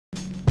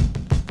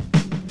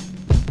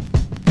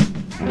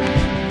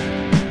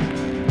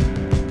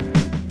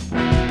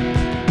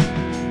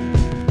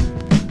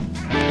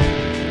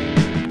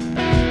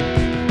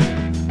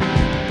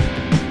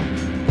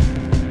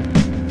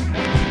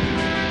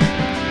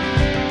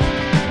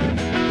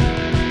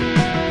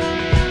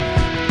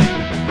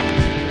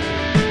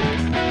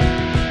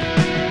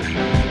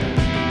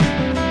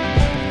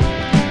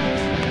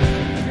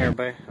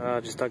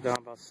just dug down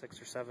about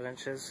 6 or 7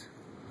 inches.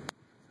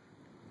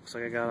 Looks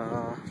like I got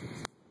a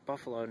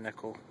buffalo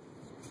nickel.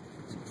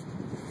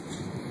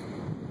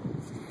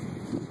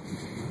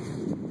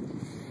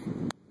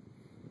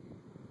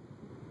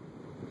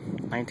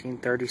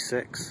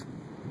 $19.36.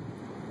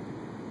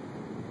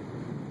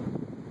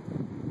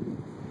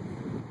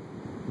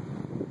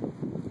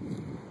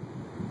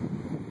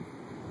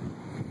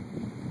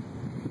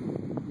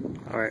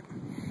 All right.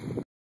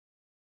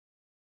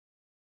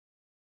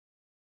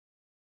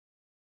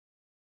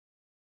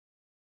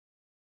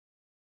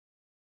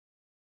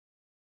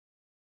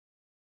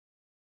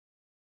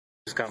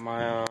 Just got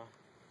my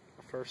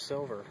first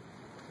silver.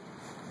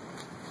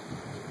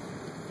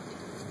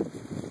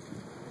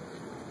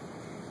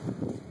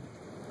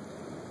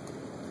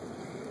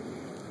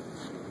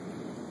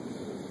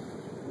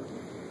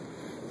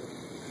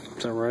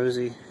 It's a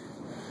Rosie.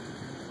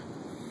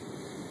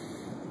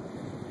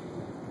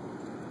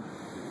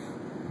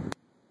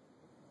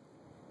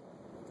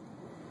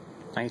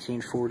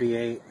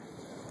 $19.48.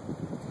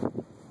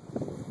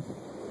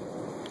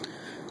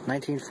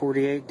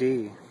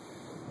 1948D.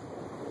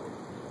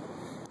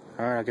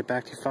 Alright, I'll get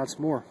back to you if I find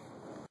some more.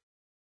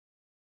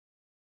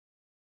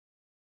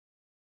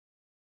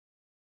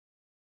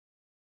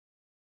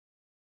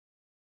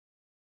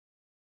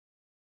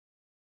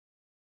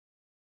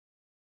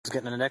 I was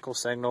getting a nickel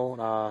signal,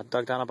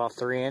 dug down about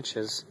 3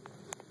 inches.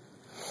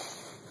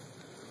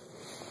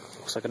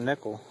 Looks like a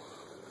nickel.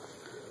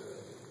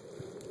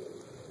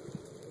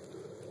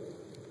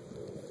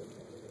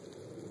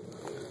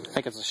 I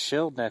think it's a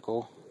shield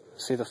nickel.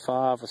 See the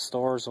 5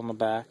 stars on the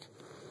back.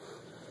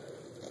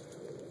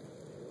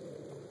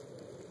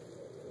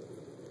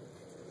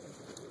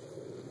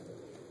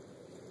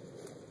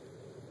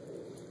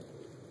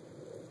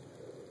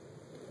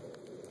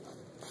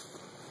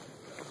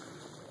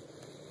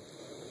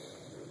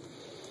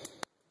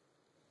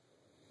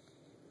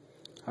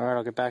 Alright,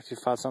 I'll get back to you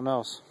if I find something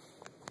else.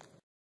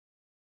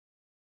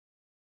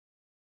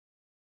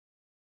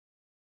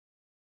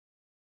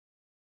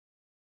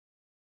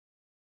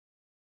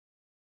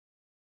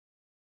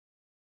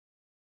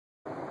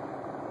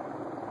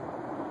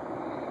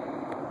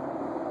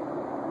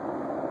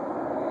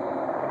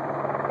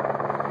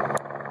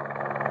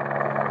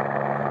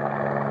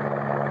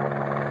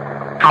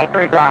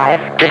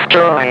 Hyperdrive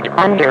destroyed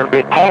under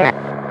repair.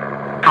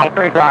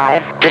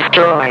 Hyperdrive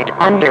destroyed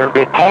under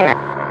repair.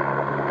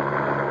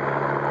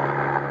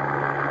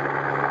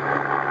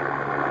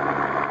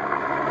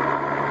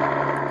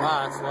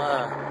 Wow, that's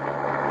low.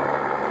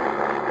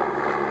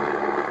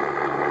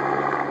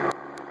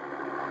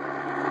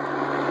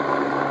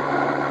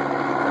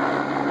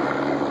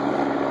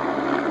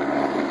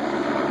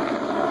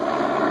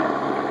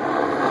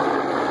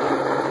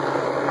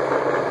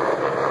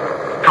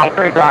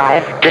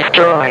 Hyperdrive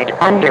destroyed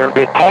under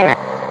repair.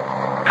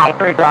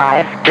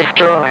 Hyperdrive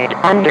destroyed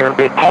under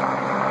repair.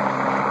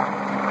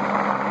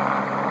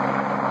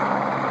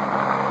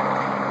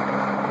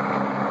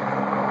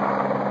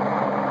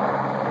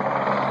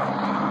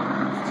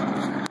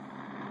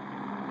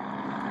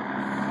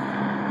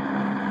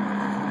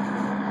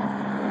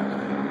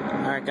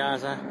 Alright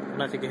guys, I don't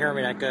know if you can hear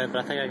me that good,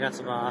 but I think I got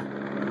some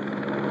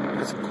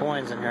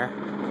coins in here.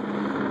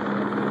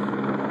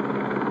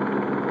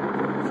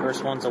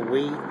 First one's a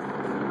wheat.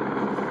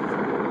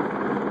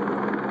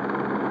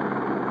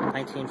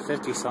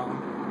 1950 something.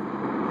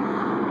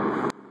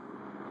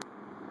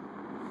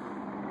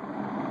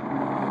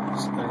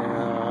 It's a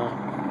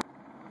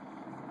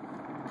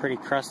pretty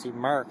crusty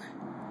Merc.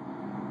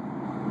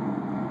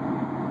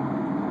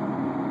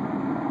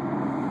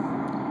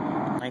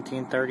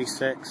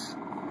 $19.36.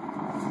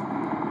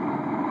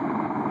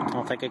 I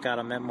don't think it got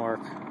a mint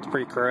mark. It's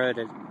pretty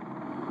corroded.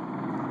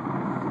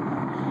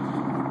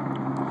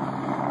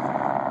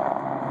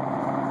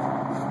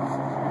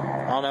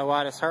 I don't know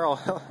why this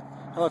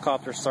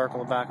helicopter's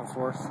circling back and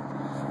forth.